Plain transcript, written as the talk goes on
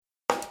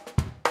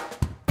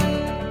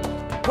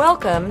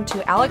Welcome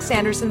to Alex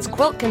Anderson's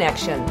Quilt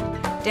Connection,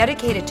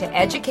 dedicated to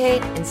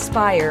educate,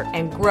 inspire,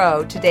 and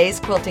grow today's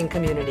quilting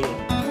community.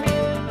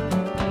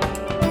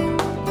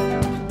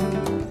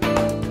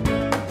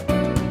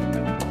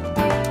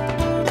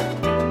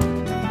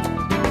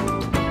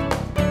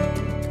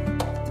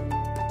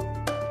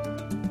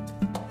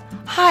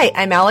 Hi,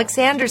 I'm Alex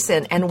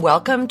Anderson, and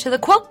welcome to the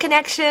Quilt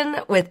Connection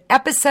with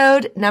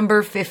episode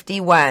number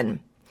 51.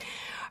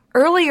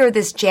 Earlier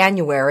this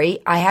January,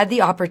 I had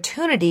the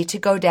opportunity to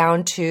go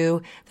down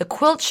to the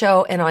quilt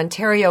show in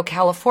Ontario,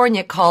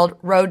 California called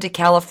Road to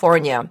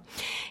California.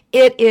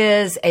 It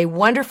is a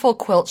wonderful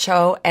quilt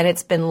show, and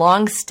it's been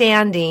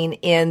long-standing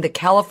in the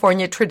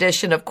California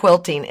tradition of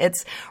quilting.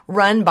 It's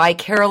run by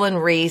Carolyn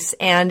Reese,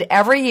 and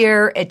every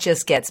year it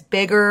just gets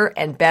bigger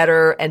and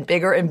better and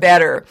bigger and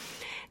better.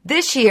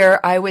 This year,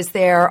 I was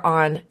there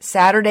on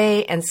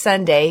Saturday and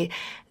Sunday.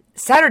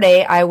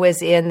 Saturday, I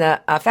was in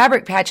the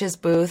Fabric Patches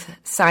booth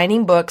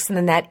signing books, and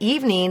then that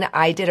evening,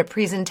 I did a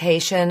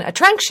presentation, a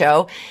trunk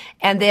show,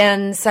 and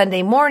then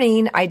Sunday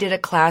morning, I did a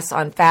class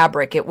on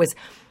fabric. It was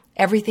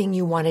everything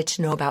you wanted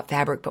to know about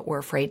fabric, but were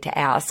afraid to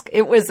ask.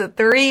 It was a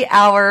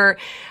 3-hour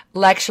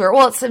lecture.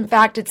 Well, it's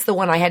the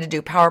one I had to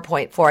do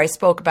PowerPoint for. I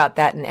spoke about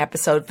that in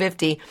episode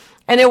 50,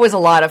 and it was a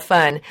lot of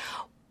fun.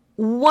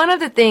 One of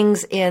the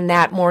things in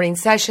that morning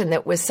session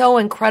that was so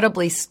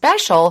incredibly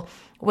special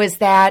was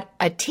that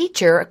a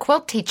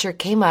quilt teacher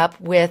came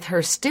up with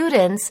her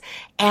students,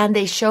 and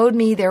they showed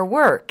me their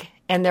work.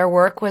 And their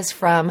work was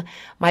from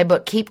my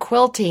book, Keep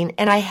Quilting.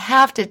 And I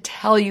have to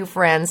tell you,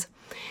 friends,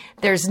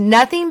 there's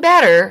nothing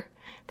better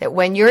that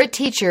when you're a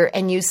teacher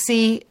and you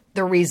see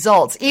the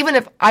results. Even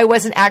if I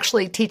wasn't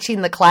actually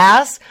teaching the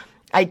class,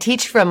 I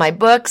teach from my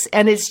books,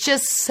 and it's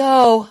just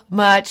so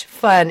much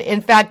fun. In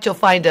fact, you'll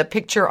find a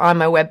picture on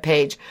my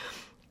webpage.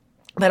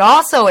 But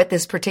also at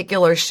this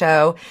particular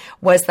show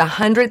was the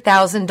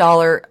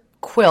 $100,000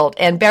 quilt.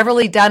 And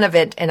Beverly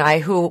Dunavant and I,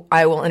 who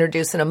I will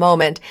introduce in a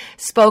moment,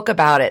 spoke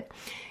about it.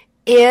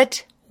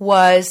 It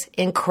was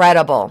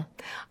incredible.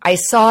 I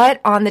saw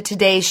it on the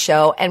Today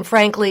Show, and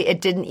frankly, it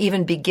didn't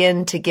even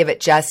begin to give it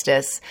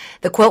justice.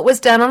 The quilt was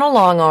done on a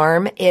long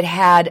arm. It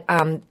had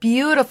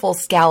beautiful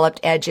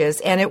scalloped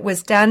edges, and it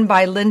was done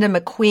by Linda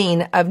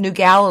McQueen of New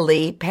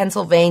Galilee,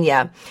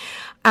 Pennsylvania.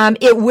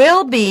 It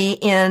will be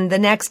in the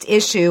next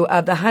issue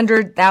of the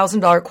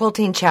 $100,000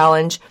 Quilting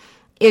Challenge,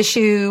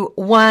 issue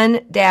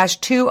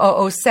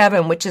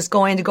 1-2007, which is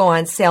going to go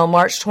on sale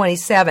March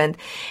 27th,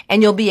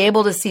 and you'll be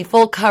able to see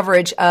full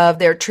coverage of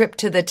their trip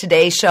to the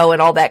Today Show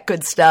and all that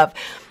good stuff.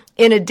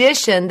 In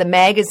addition,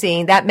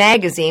 that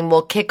magazine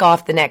will kick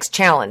off the next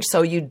challenge,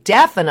 so you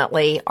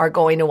definitely are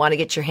going to want to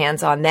get your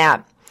hands on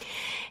that.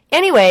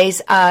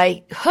 Anyways,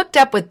 I hooked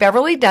up with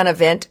Beverly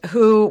Dunavant,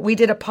 who we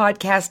did a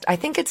podcast, I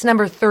think it's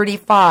number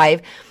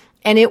 35,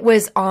 and it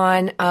was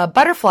on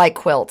butterfly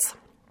quilts.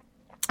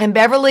 And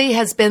Beverly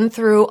has been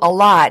through a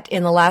lot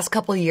in the last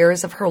couple of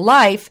years of her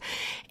life,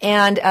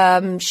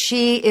 and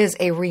she is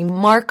a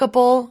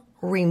remarkable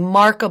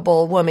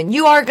woman.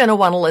 You are going to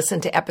want to listen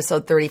to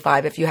episode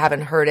 35 if you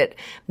haven't heard it.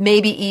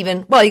 Maybe even,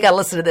 you got to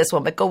listen to this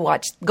one, but go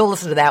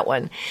listen to that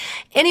one.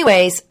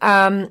 Anyways,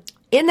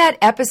 in that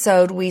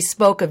episode, we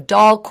spoke of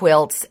doll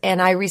quilts,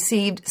 and I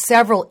received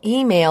several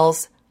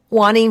emails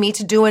wanting me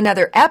to do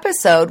another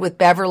episode with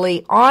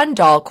Beverly on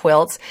doll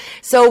quilts.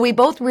 So we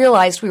both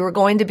realized we were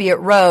going to be at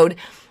Road,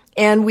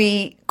 and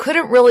we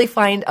couldn't really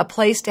find a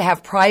place to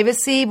have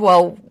privacy.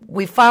 Well,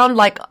 we found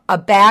like a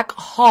back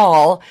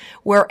hall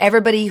where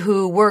everybody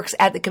who works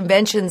at the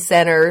convention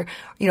center,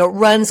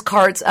 runs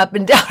carts up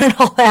and down and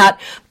all that.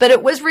 But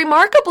it was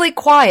remarkably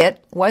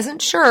quiet.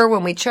 Wasn't sure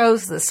when we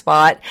chose the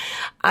spot.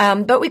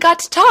 But we got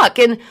to talk,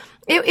 and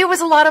it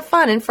was a lot of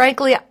fun. And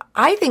frankly,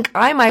 I think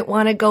I might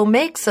want to go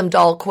make some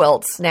doll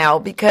quilts now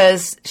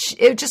because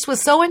it just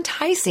was so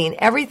enticing,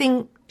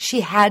 everything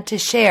she had to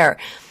share.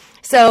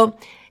 So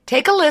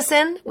take a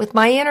listen with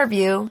my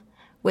interview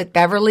with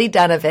Beverly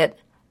Dunavant,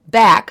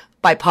 back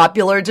by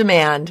popular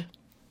demand.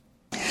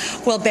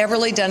 Well,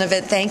 Beverly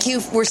Dunavant, thank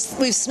you.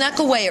 We've snuck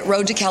away at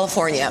Road to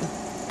California,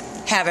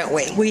 haven't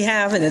we? We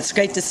have, and it's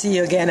great to see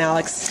you again,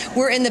 Alex.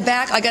 We're in the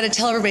back. I got to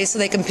tell everybody so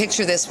they can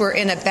picture this. We're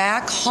in a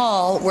back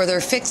hall where they're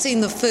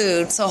fixing the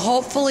food, so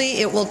hopefully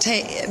it will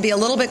be a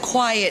little bit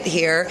quiet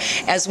here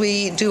as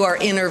we do our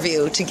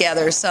interview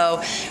together.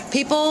 So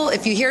people,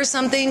 if you hear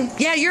something,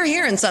 you're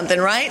hearing something,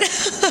 right?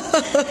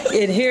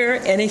 In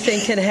here,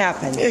 anything can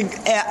happen.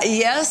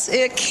 Yes,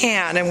 it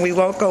can, and we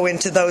won't go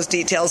into those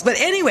details. But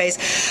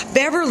anyways,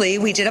 Beverly,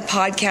 we did a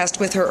podcast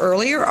with her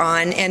earlier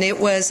on, and it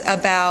was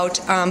about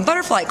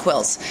butterfly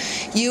quilts.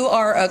 You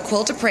are a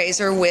quilt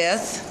appraiser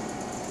with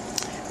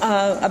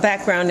a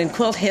background in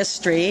quilt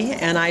history,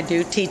 and I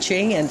do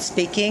teaching and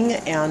speaking,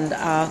 and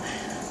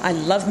I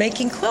love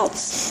making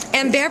quilts.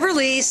 And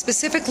Beverly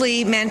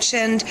specifically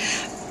mentioned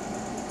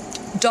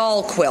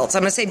doll quilts.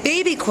 I'm going to say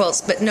baby quilts,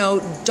 but no,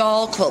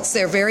 doll quilts.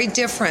 They're very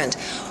different.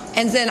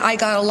 And then I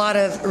got a lot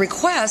of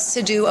requests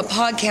to do a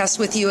podcast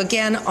with you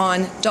again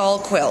on doll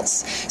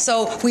quilts.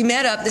 So we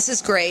met up. This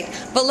is great.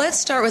 But let's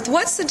start with,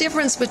 what's the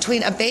difference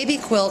between a baby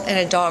quilt and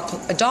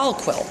a doll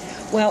quilt?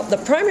 Well, the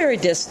primary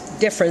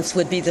difference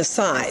would be the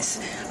size.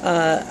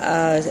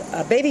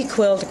 A baby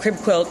quilt, a crib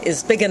quilt,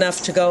 is big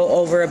enough to go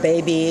over a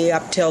baby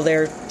up till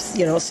they're,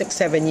 6,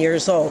 7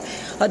 years old.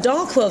 A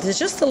doll quilt is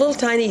just a little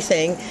tiny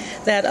thing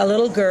that a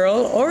little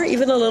girl or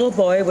even a little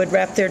boy would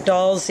wrap their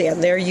dolls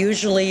in. They're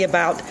usually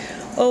about,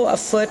 a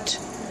foot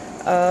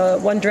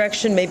one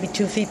direction, maybe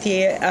 2 feet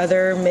the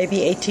other,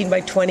 maybe 18 by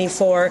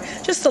 24.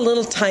 Just a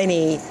little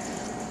tiny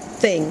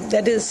thing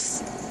that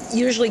is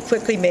usually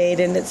quickly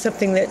made, and it's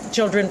something that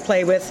children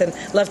play with and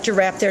love to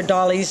wrap their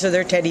dollies or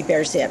their teddy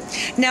bears in.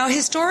 Now,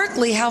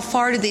 historically, how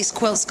far do these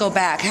quilts go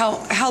back?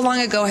 How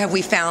long ago have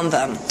we found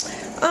them?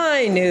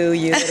 I knew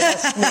you would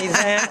ask me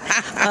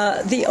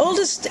that. The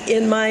oldest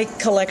in my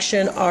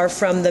collection are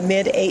from the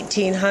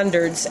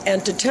mid-1800s,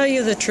 and to tell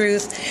you the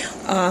truth,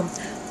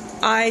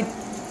 I'm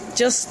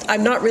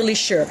not really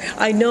sure.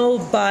 I know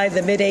by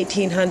the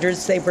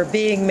mid-1800s they were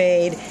being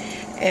made,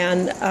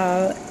 and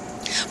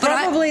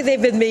probably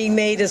they've been being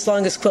made as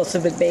long as quilts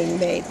have been being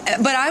made.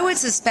 But I would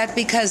suspect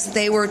because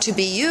they were to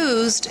be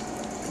used,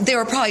 they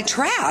were probably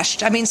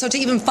trashed. I mean, so to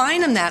even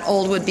find them that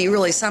old would be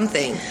really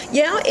something.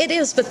 Yeah, it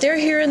is, but they're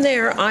here and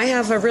there. I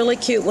have a really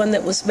cute one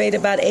that was made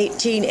about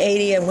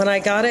 1880, and when I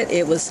got it,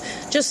 it was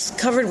just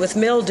covered with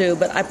mildew,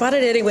 but I bought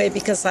it anyway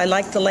because I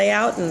liked the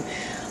layout, and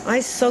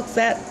I soaked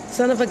that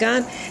son of a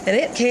gun, and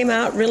it came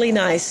out really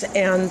nice.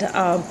 And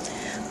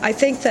I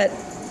think that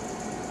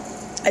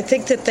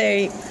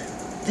they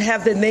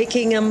have been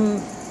making them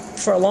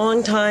for a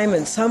long time,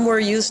 and some were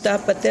used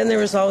up, but then there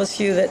was always a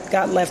few that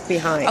got left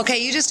behind. Okay,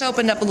 you just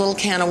opened up a little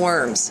can of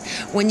worms.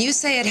 When you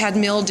say it had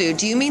mildew,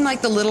 do you mean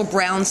like the little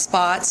brown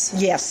spots?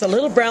 Yes, the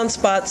little brown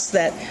spots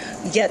that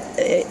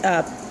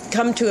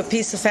come to a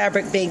piece of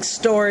fabric being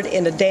stored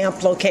in a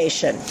damp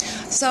location.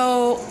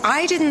 So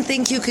I didn't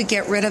think you could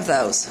get rid of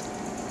those.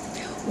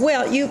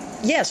 Well, you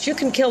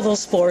can kill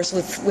those spores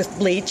with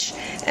bleach.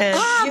 And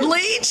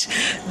bleach?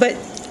 But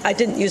I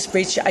didn't use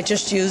bleach. I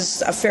just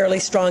used a fairly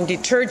strong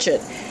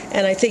detergent,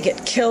 and I think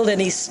it killed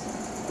any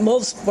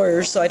mold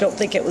spores, so I don't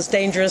think it was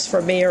dangerous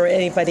for me or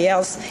anybody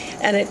else.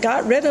 And it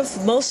got rid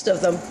of most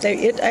of them.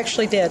 It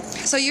actually did.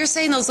 So you're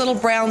saying those little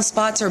brown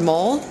spots are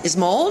mold? Is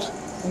mold?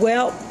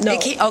 Well, no.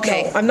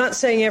 Okay. No, I'm not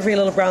saying every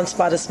little brown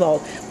spot is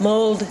mold.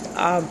 Mold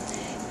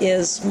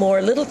is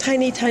more little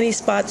tiny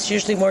spots,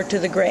 usually more to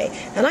the gray.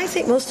 And I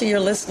think most of your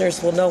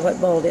listeners will know what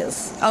mold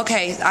is.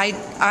 Okay,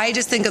 I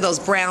just think of those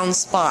brown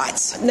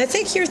spots. And I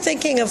think you're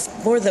thinking of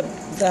more the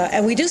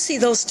and we do see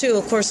those too,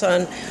 of course,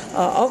 on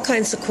all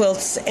kinds of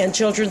quilts and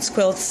children's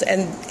quilts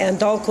and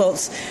doll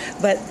quilts.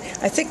 But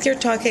I think you're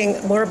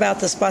talking more about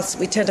the spots that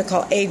we tend to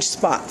call age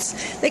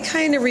spots. They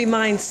kind of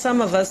remind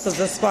some of us of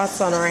the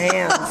spots on our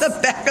hands. The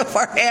back of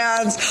our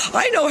hands.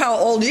 I know how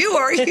old you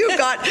are. You've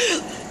got,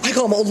 I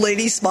call them old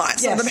lady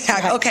spots on the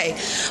back. Right.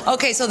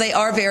 Okay, so they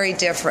are very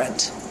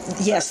different.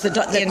 Yes, the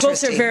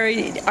quilts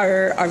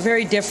are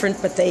very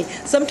different, but they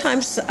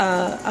sometimes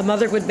a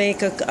mother would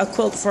make a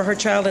quilt for her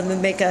child and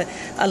then make a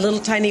little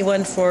tiny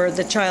one for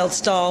the child's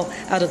doll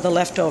out of the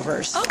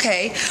leftovers.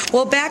 Okay,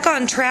 well, back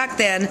on track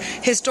then.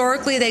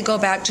 Historically, they go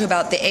back to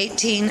about the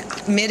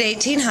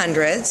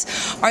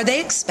mid-1800s. Are they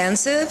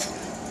expensive?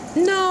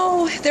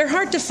 No, they're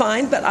hard to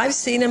find, but I've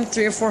seen them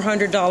 $300 or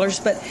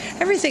 $400. But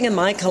everything in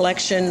my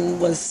collection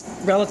was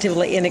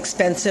relatively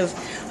inexpensive.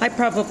 I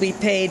probably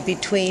paid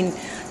between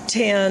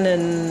 $10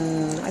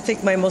 and I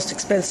think my most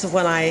expensive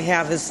one I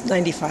have is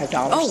 $95.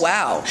 Oh,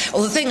 wow.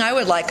 Well, the thing I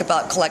would like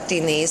about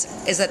collecting these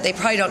is that they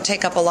probably don't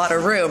take up a lot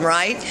of room,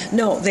 right?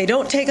 No, they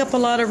don't take up a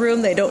lot of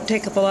room. They don't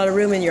take up a lot of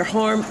room in your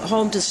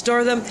home to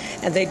store them,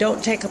 and they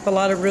don't take up a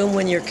lot of room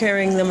when you're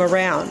carrying them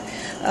around.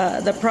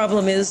 The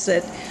problem is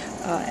that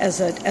as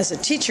a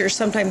teacher,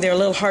 sometimes they're a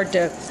little hard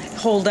to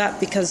hold up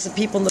because the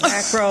people in the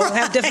back row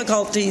have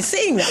difficulty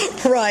seeing them.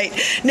 Right.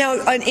 Now,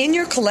 in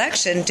your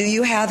collection, do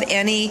you have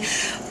any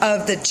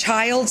of the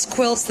child's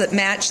quilts that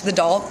match the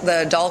doll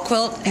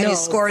quilt? Have you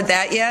scored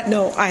that yet?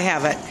 No, I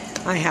haven't.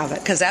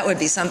 Because that would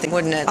be something,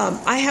 wouldn't it?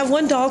 I have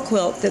one doll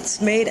quilt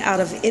that's made out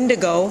of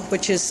indigo,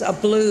 which is a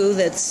blue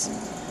that's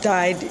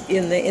dyed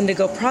in the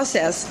indigo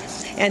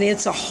process, and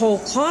it's a whole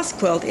cloth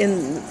quilt.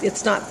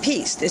 It's not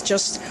pieced. It's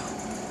just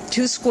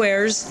 2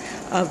 squares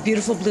of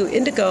beautiful blue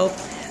indigo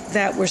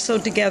that were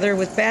sewed together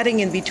with batting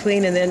in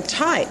between and then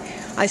tied.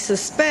 I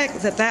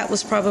suspect that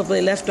was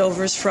probably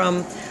leftovers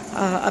from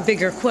a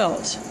bigger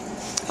quilt.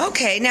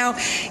 Okay, now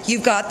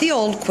you've got the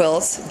old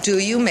quilts. Do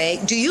you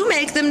make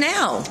them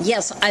now?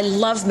 Yes, I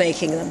love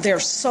making them. They're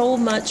so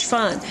much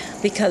fun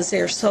because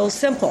they're so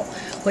simple.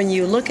 When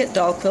you look at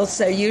doll quilts,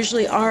 they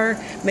usually are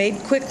made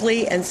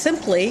quickly and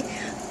simply,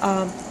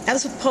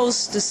 as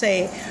opposed to,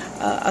 say,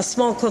 a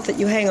small quilt that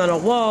you hang on a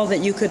wall that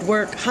you could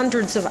work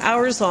hundreds of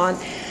hours on.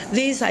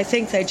 These, I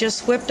think they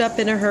just whipped up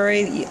in a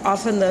hurry.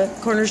 Often the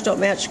corners don't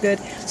match good.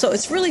 So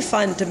it's really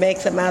fun to make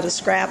them out of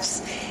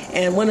scraps.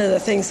 And one of the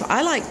things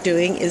I like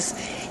doing is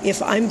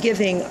if I'm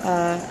giving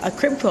a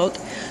crib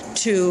quilt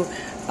to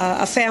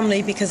a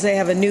family because they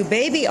have a new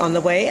baby on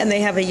the way and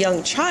they have a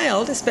young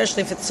child,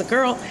 especially if it's a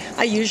girl,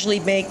 I usually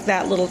make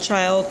that little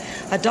child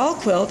a doll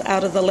quilt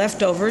out of the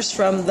leftovers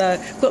from the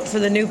quilt for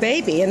the new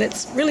baby, and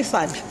it's really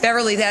fun.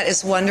 Beverly, that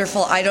is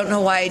wonderful. I don't know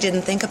why I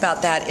didn't think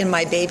about that in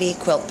my baby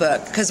quilt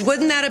book, because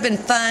wouldn't that have been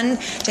fun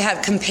to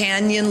have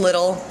companion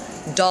little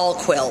doll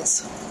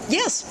quilts?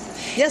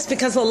 Yes,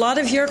 because a lot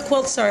of your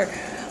quilts are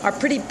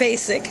pretty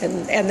basic,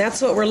 and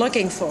that's what we're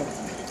looking for.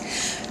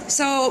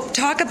 So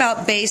talk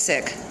about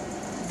basic.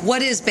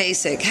 What is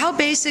basic? How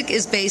basic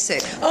is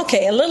basic?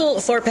 Okay, a little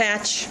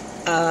 4-patch,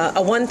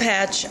 a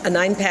 1-patch, a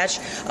 9-patch.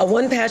 A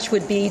 1-patch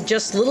would be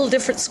just little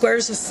different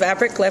squares of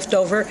fabric left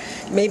over.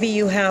 Maybe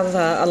you have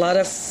a lot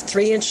of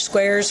 3-inch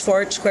squares,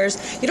 4-inch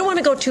squares. You don't want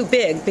to go too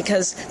big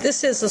because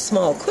this is a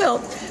small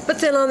quilt. But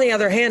then on the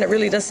other hand, it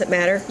really doesn't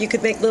matter. You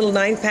could make little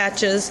 9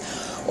 patches,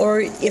 or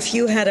if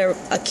you had a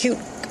cute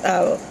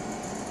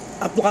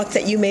a block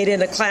that you made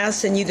in a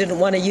class and you didn't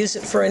want to use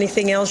it for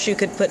anything else, you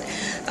could put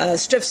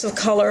strips of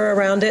color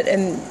around it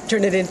and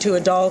turn it into a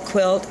doll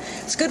quilt.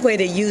 It's a good way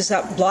to use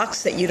up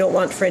blocks that you don't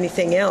want for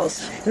anything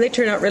else, and they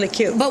turn out really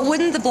cute. But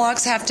wouldn't the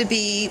blocks have to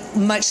be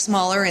much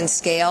smaller in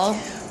scale?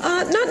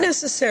 Not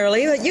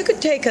necessarily, but you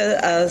could take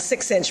a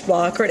 6-inch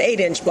block or an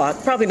 8-inch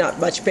block, probably not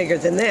much bigger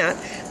than that,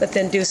 but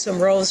then do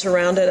some rows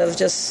around it of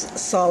just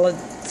solid,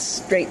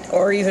 straight,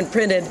 or even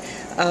printed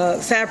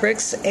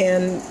fabrics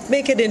and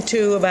make it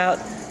into about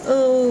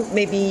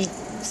maybe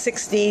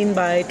 16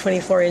 by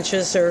 24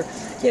 inches, or,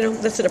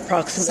 that's an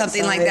approximate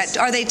something size. Like that.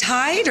 Are they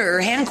tied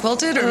or hand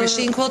quilted or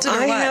machine quilted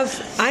or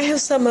what? I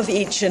have some of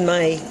each in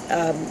my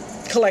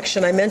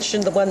collection. I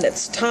mentioned the one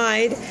that's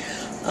tied.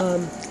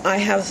 I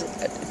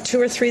have 2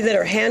 or 3 that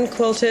are hand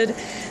quilted,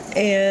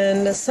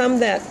 and some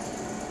that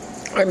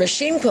are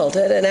machine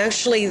quilted. And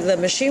actually, the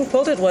machine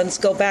quilted ones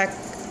go back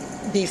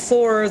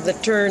before the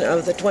turn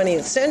of the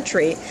 20th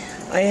century.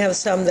 I have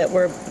some that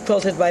were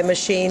quilted by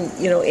machine,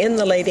 in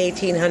the late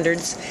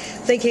 1800s,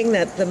 thinking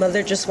that the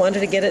mother just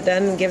wanted to get it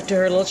done and give it to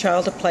her little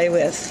child to play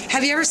with.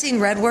 Have you ever seen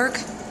red work?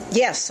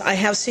 Yes, I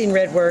have seen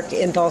red work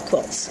in doll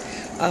quilts.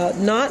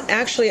 Not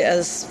actually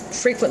as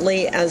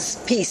frequently as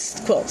piece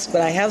quilts,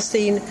 but I have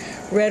seen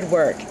red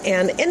work.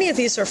 And any of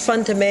these are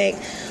fun to make.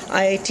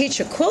 I teach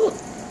a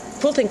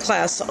quilting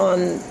class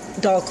on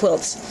doll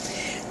quilts.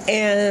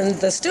 And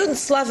the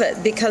students love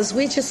it because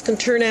we just can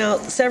turn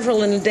out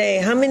several in a day.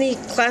 How many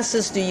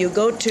classes do you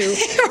go to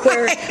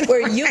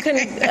where you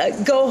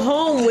can go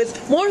home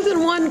with more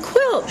than one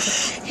quilt?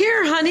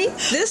 Here, honey,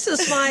 this is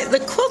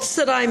the quilts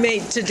that I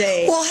made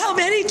today. Well, how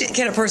many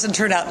can a person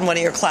turn out in one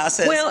of your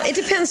classes? Well, it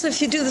depends.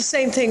 If you do the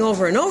same thing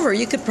over and over,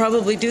 you could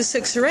probably do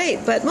 6 or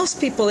 8. But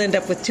most people end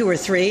up with 2 or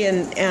 3,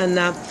 and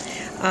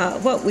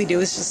what we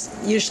do is just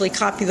usually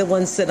copy the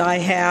ones that I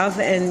have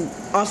and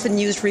often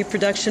use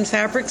reproduction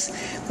fabrics,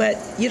 but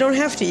you don't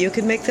have to. You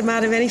can make them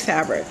out of any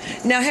fabric.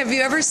 Now, have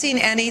you ever seen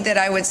any that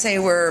I would say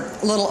were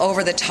a little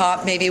over the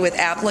top, maybe with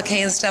applique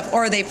and stuff,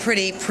 or are they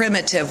pretty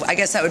primitive? I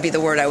guess that would be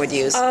the word I would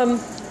use.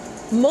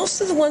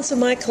 Most of the ones in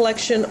my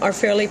collection are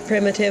fairly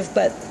primitive,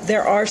 but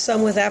there are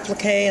some with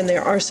applique and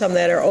there are some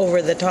that are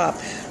over the top.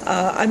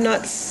 I'm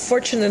not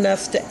fortunate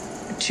enough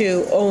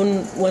to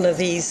own one of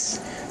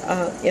these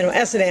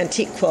as an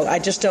antique quilt. I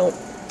just don't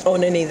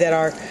own any that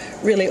are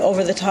really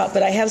over the top,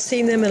 but I have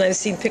seen them, and I've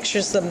seen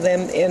pictures of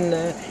them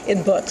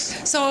in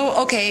books.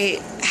 So,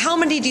 okay, how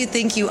many do you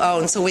think you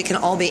own so we can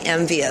all be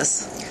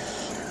envious?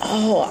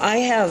 Oh,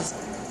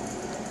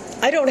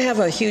 I don't have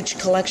a huge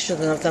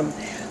collection of them,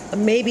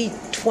 maybe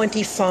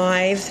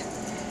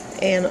 25,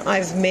 and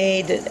I've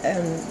made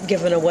and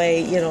given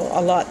away,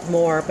 a lot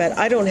more, but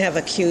I don't have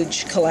a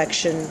huge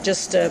collection,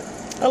 just a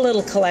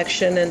little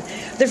collection, and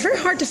they're very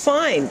hard to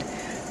find.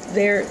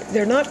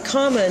 They're not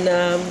common.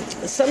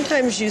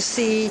 Sometimes you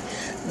see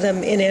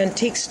them in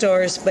antique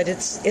stores, but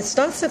it's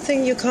not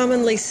something you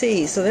commonly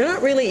see. So they're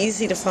not really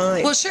easy to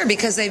find. Well, sure,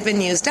 because they've been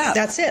used up.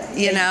 That's it.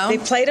 They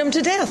played them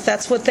to death.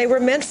 That's what they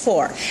were meant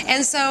for.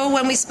 And so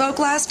when we spoke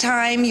last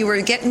time, you were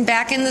getting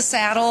back in the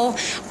saddle.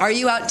 Are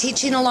you out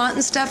teaching a lot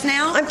and stuff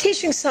now? I'm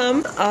teaching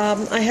some.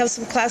 I have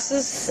some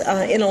classes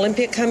in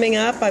Olympia coming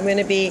up. I'm going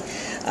to be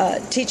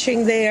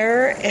teaching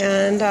there.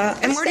 And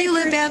where do you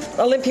live, Bev?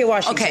 Olympia,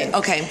 Washington.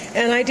 Okay.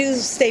 And I do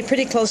stay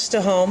pretty close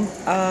to home.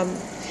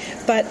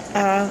 But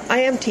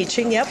I am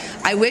teaching, yep.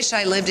 I wish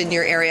I lived in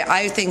your area.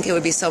 I think it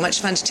would be so much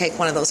fun to take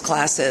one of those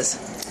classes.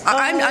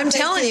 I'm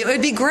telling you, it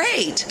would be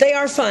great. They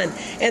are fun.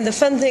 And the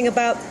fun thing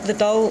about the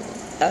doll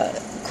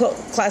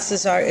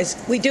classes is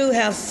we do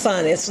have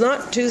fun. It's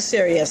not too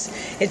serious.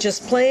 It's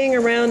just playing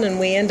around, and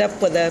we end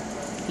up with a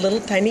little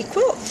tiny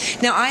quilt.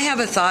 Now, I have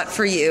a thought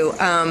for you.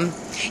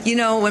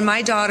 When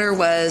my daughter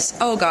was,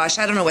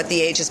 I don't know what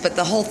the age is, but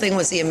the whole thing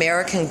was the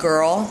American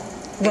Girl.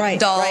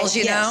 dolls,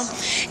 you know?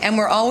 Yes. And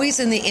we're always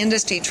in the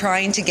industry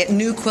trying to get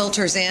new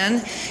quilters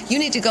in. You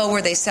need to go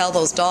where they sell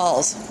those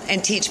dolls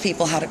and teach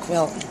people how to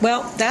quilt.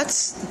 Well,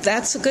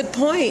 that's a good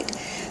point.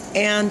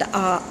 And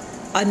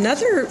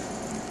another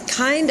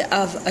kind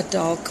of a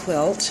doll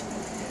quilt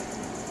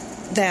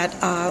that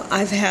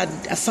I've had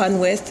fun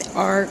with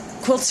are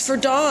quilts for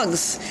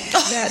dogs.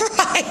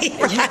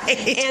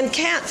 Right. And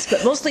cats,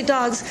 but mostly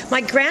dogs.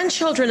 My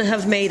grandchildren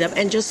have made them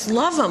and just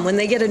love them when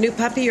they get a new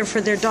puppy or for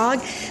their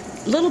dog.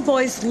 Little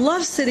boys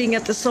love sitting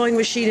at the sewing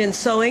machine and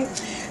sewing.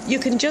 You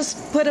can just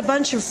get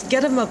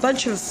them a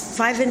bunch of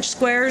 5-inch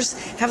squares,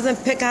 have them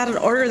pick out an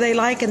order they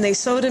like, and they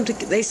sew them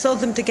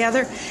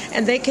together,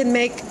 and they can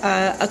make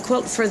a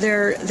quilt for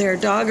their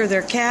dog or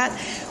their cat,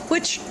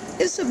 which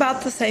is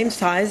about the same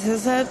size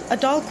as a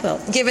doll quilt.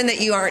 Given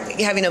that you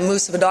aren't having a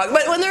moose of a dog,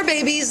 but when they're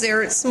babies,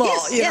 they're small.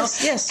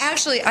 Yes.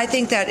 Actually, I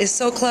think that is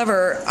so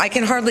clever. I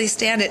can hardly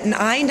stand it. And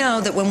I know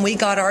that when we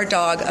got our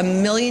dog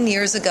 1,000,000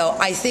 years ago,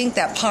 I think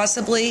that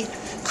possibly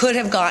could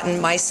have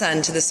gotten my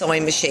son to the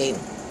sewing machine.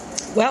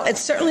 Well, it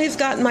certainly has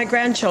gotten my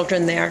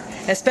grandchildren there,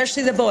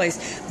 especially the boys.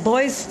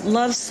 Boys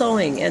love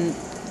sewing, and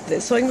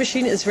the sewing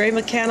machine is very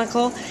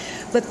mechanical,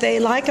 but they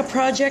like a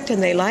project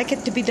and they like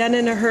it to be done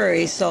in a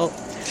hurry. So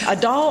a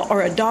doll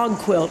or a dog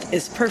quilt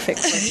is perfect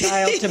for a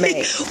child to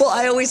make. Well,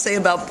 I always say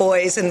about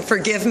boys, and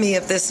forgive me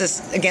if this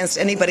is against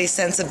anybody's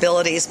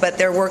sensibilities, but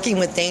they're working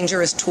with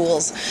dangerous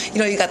tools.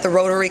 You got the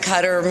rotary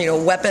cutter,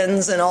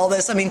 weapons and all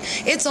this. I mean,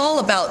 it's all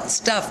about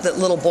stuff that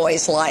little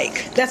boys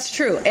like. That's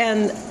true.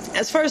 And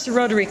as far as the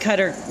rotary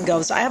cutter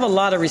goes, I have a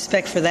lot of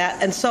respect for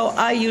that. And so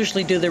I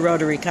usually do the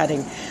rotary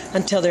cutting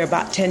until they're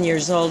about 10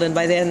 years old. And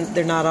by then,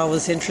 they're not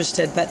always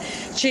interested. But,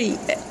 gee,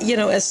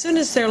 as soon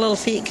as their little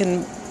feet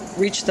can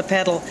reach the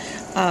pedal,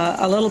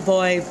 a little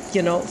boy,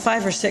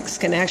 5 or 6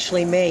 can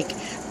actually make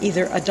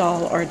either a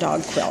doll or a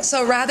dog quilt.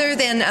 So rather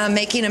than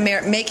making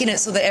it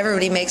so that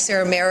everybody makes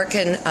their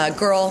American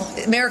Girl,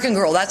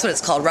 that's what it's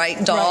called, right?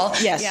 Doll.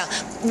 Right. Yes. Yeah.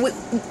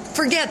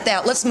 Forget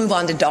that. Let's move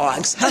on to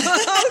dogs.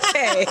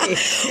 Okay.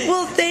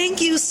 Well, thank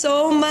you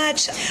so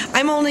much.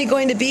 I'm only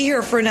going to be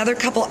here for another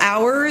couple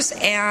hours,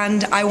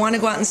 and I want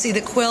to go out and see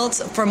the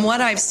quilts. From what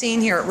I've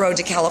seen here at Road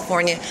to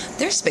California,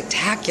 they're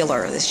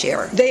spectacular this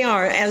year. They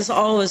are. As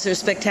always, they're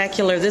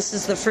spectacular. This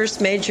is the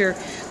first major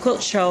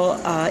quilt show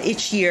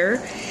each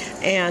year.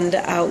 And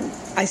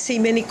I see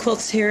many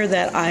quilts here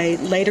that I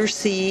later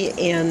see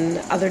in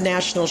other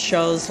national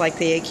shows like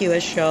the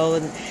AQS show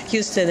in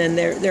Houston, and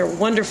they're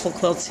wonderful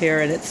quilts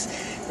here, and it's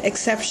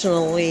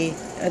exceptionally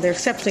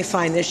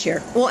fine this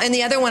year. Well, and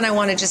the other one I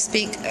want to just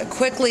speak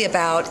quickly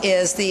about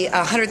is the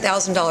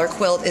 $100,000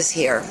 quilt is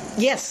here.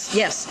 Yes,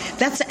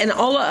 that's and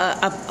all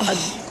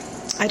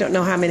I don't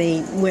know how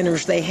many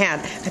winners they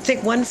had. I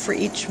think one for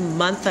each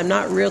month. I'm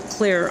not real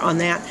clear on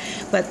that,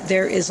 but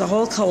there is a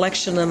whole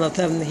collection of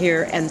them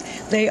here, and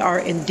they are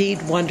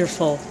indeed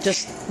wonderful,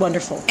 just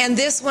wonderful. And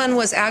this one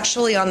was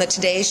actually on the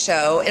Today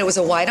Show. It was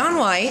a white on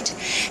white,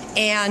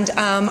 and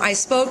I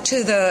spoke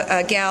to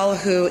the gal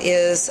who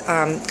is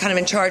kind of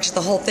in charge of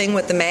the whole thing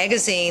with the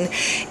magazine,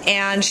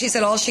 and she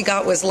said all she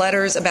got was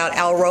letters about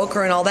Al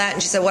Roker and all that,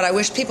 and she said what I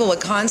wish people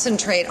would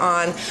concentrate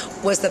on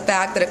was the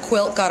fact that a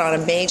quilt got on a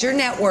major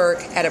network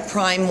at a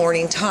prime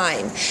morning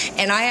time.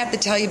 And I have to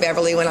tell you,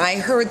 Beverly, when I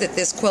heard that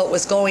this quilt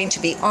was going to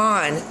be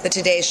on the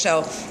Today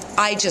Show,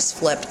 I just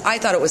flipped. I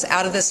thought it was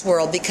out of this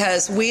world,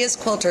 because we as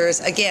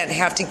quilters, again,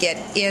 have to get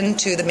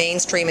into the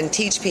mainstream and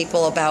teach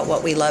people about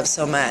what we love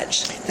so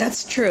much.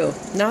 That's true.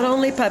 Not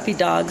only puppy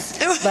dogs,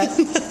 but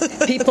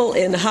people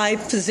in high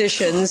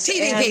positions.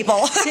 TV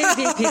people.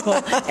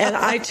 And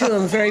I, too,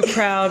 am very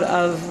proud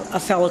of a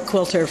fellow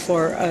quilter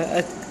for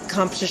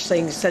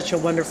accomplishing such a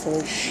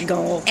wonderful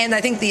goal. And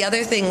I think the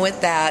other thing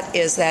with that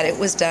is that it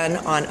was done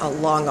on a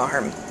long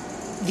arm.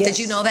 Yes. Did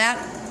you know that?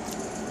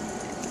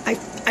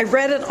 I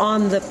read it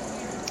on the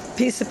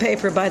piece of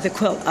paper by the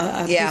quilt.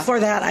 Before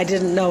that, I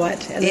didn't know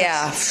it. And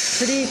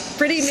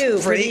pretty new,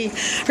 pretty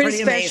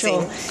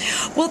special.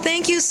 Amazing. Well,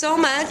 thank you so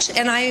much.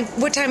 And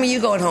what time are you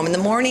going home? In the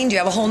morning? Do you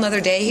have a whole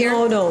nother day here?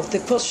 No. The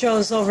quilt show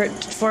is over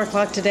at 4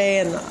 o'clock today,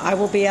 and I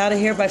will be out of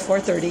here by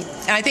 4:30.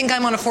 And I think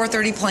I'm on a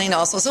 4:30 plane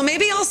also, so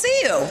maybe I'll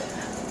see you.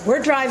 We're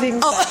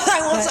driving.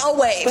 I'll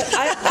wait. But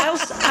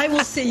I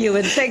will see you,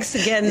 and thanks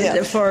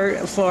again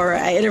for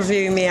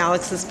interviewing me,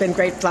 Alex. It's been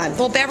great fun.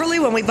 Well, Beverly,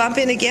 when we bump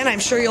in again, I'm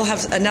sure you'll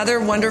have another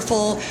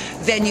wonderful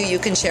venue you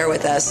can share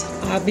with us.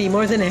 I'll be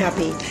more than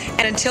happy.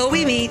 And until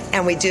we meet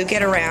and we do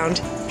get around,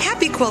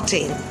 happy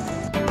quilting.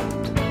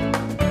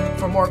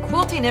 For more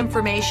quilting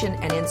information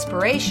and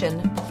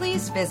inspiration,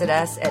 please visit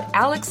us at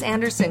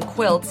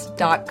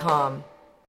alexandersonquilts.com.